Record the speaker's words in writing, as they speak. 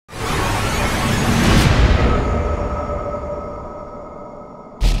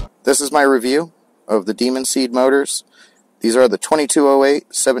This is my review of the Demon Seed motors. These are the 2208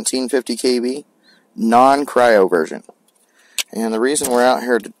 1750 kV non-cryo version. And the reason we're out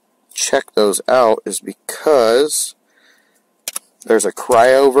here to check those out is because there's a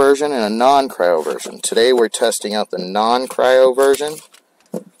cryo version and a non-cryo version. Today we're testing out the non-cryo version.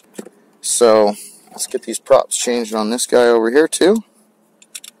 So let's get these props changed on this guy over here too.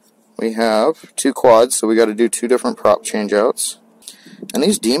 We have two quads, so we got to do two different prop changeouts. And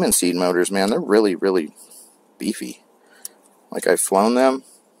these Demon Seed motors, man, they're really, really beefy. Like, I've flown them,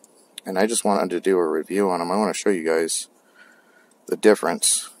 and I just wanted to do a review on them. I want to show you guys the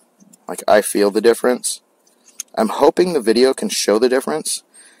difference. Like, I feel the difference. I'm hoping the video can show the difference,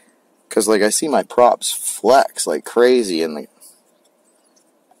 because, like, I see my props flex like crazy in the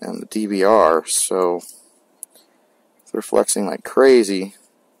DVR, so if they're flexing like crazy,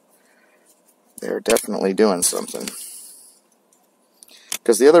 they're definitely doing something.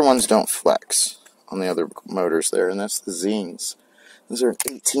 Because the other ones don't flex on the other motors there, and that's the Zings. Those are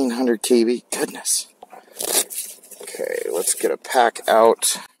 1800 kV. Goodness. Okay, let's get a pack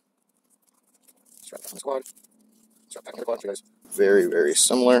out. Strap on the squad. Strap back on the quad, you guys. Very, very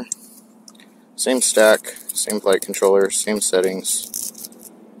similar. Same stack, same flight controller, same settings.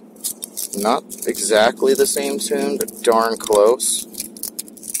 Not exactly the same tune, but darn close.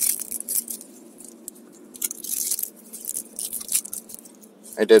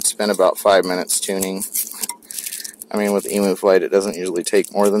 I did spend about 5 minutes tuning. I mean, with Emu Flight, it doesn't usually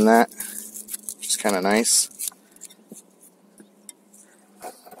take more than that, which is kind of nice.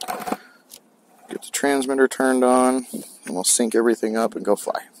 Get the transmitter turned on, and we'll sync everything up and go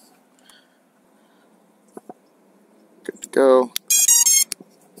fly. Good to go.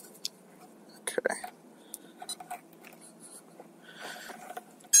 Okay.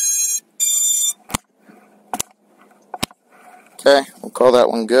 Okay, we'll call that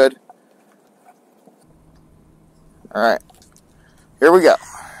one good. Alright, here we go.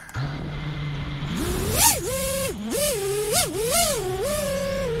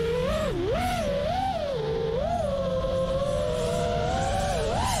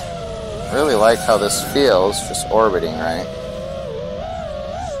 I really like how this feels, just orbiting, right?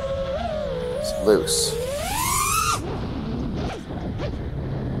 It's loose.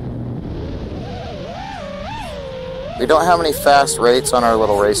 We don't have any fast rates on our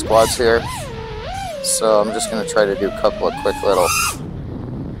little race quads here, so I'm just going to try to do a couple of quick little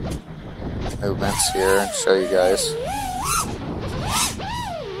movements here and show you guys.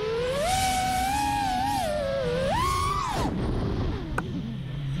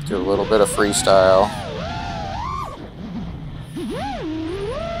 Do a little bit of freestyle.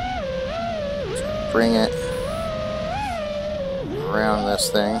 Bring it around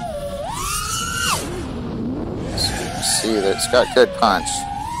this thing. See that it's got good punch.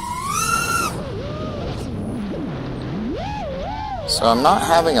 So I'm not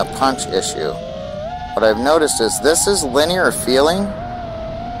having a punch issue. What I've noticed is this is linear feeling,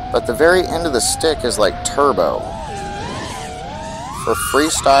 but the very end of the stick is like turbo. For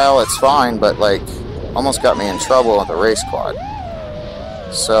freestyle it's fine, but like almost got me in trouble with the race quad.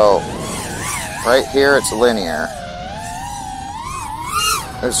 So right here it's linear.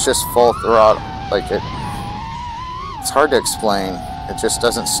 It's just full throttle, like it. It's hard to explain. It just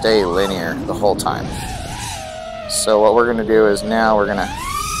doesn't stay linear the whole time. So what we're going to do is now we're going to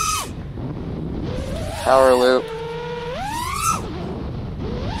power loop.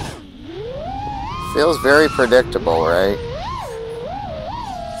 Feels very predictable, right?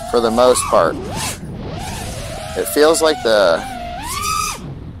 For the most part. It feels like the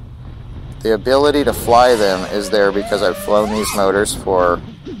ability to fly them is there because I've flown these motors for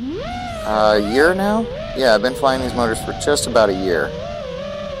a year now. Yeah, I've been flying these motors for just about a year.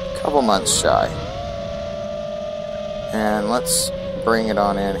 A couple months shy. And let's bring it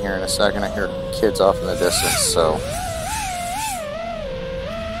on in here in a second. I hear kids off in the distance, so.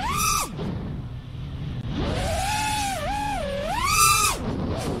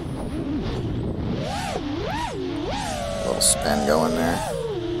 A little spin going there.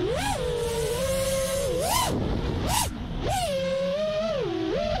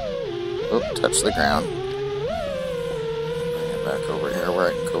 Oop, touch the ground. Bring it back over here where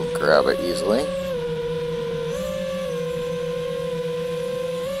I can go grab it easily.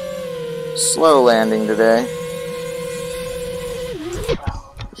 Slow landing today.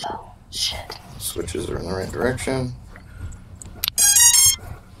 Oh, shit. Switches are in the right direction.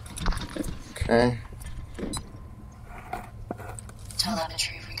 Okay.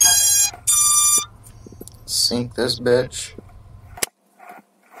 Telemetry recovered. Sync this bitch.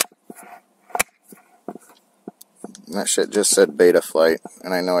 That shit just said beta flight,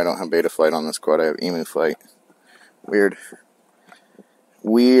 and I know I don't have beta flight on this quad, I have emu flight. Weird.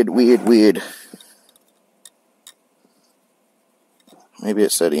 Weird. Maybe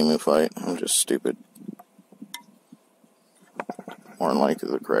it said emu flight, I'm just stupid. More than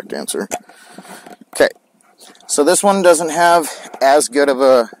likely the correct answer. Okay, so this one doesn't have as good of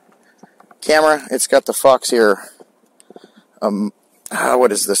a camera. It's got the Foxeer,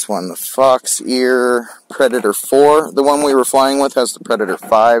 what is this one? The Foxeer Predator 4. The one we were flying with has the Predator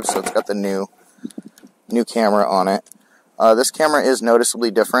 5, so it's got the new camera on it. This camera is noticeably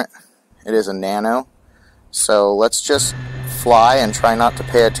different. It is a nano. So let's just fly and try not to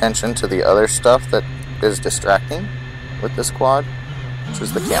pay attention to the other stuff that is distracting with this quad, which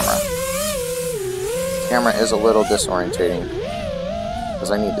is the camera. The camera is a little disorientating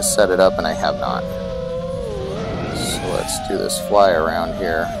because I need to set it up and I have not. So let's do this fly around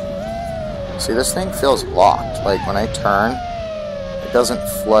here. See, this thing feels locked. Like when I turn, it doesn't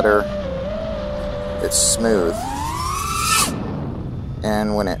flutter. It's smooth.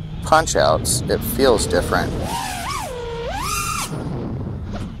 And when it punch outs, it feels different.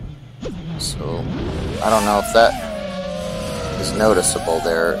 So I don't know if that is noticeable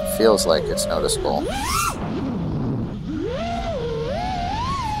there. It feels like it's noticeable.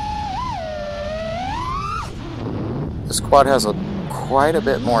 This quad has quite a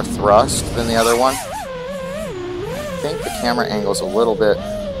bit more thrust than the other one. I think the camera angle's a little bit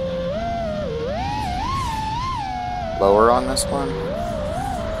lower on this one.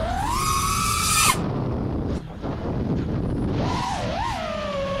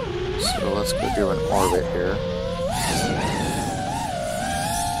 So let's go do an orbit here.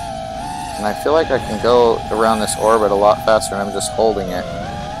 And I feel like I can go around this orbit a lot faster and I'm just holding it.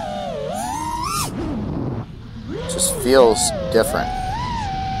 It just feels different.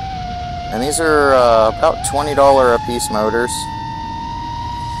 And these are about $20 a piece motors.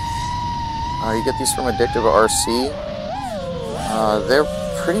 You get these from ImmersionRC. They're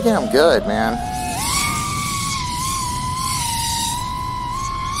pretty damn good, man.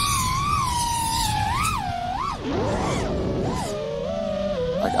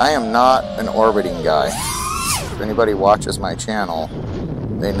 Like, I am not an orbiting guy. If anybody watches my channel,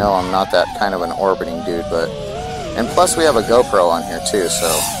 they know I'm not that kind of an orbiting dude, but... And plus we have a GoPro on here too,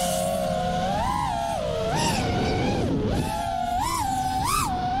 so...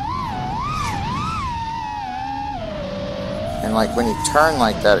 And like when you turn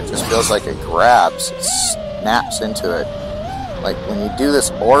like that, it just feels like it grabs, it snaps into it. Like when you do this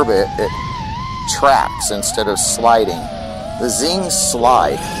orbit, it tracks instead of sliding. The Zings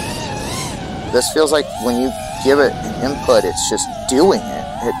slide. This feels like when you give it an input, it's just doing it.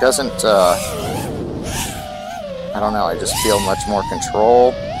 It doesn't, I don't know, I just feel much more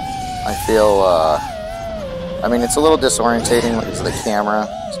control. I feel, I mean, it's a little disorientating because of the camera.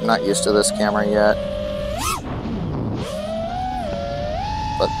 I'm not used to this camera yet.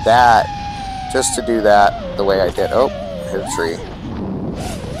 But that, just to do that the way I did, oh, hit a tree.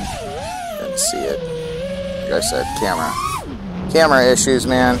 Didn't see it. Like I said, camera issues,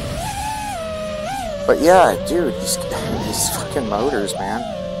 man. But yeah, dude, these fucking motors, man.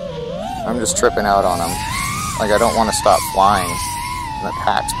 I'm just tripping out on them. Like, I don't want to stop flying. And the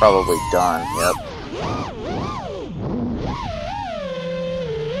pack's probably done, yep.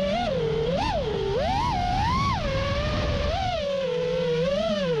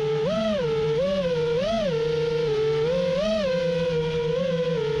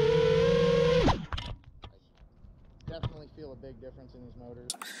 Definitely feel a big difference in these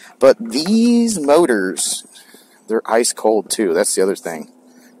motors. But these motors, they're ice cold too. That's the other thing.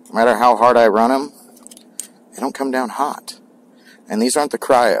 No matter how hard I run them, they don't come down hot. And these aren't the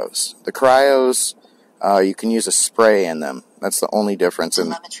Cryos. The Cryos, you can use a spray in them. That's the only difference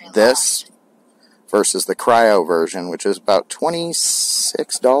in this versus the Cryo version, which is about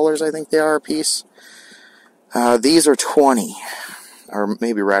 $26, I think they are a piece. These are $20. Or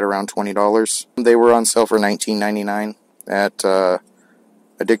maybe right around $20. They were on sale for $19.99 at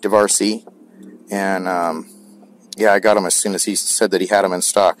ImmersionRC, and yeah, I got them as soon as he said that he had them in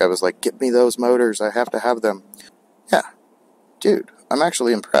stock. I was like, get me those motors, I have to have them. Yeah, dude, I'm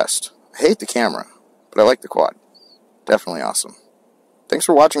actually impressed. I hate the camera, but I like the quad. Definitely awesome. Thanks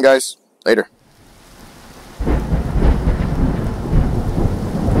for watching, guys. Later.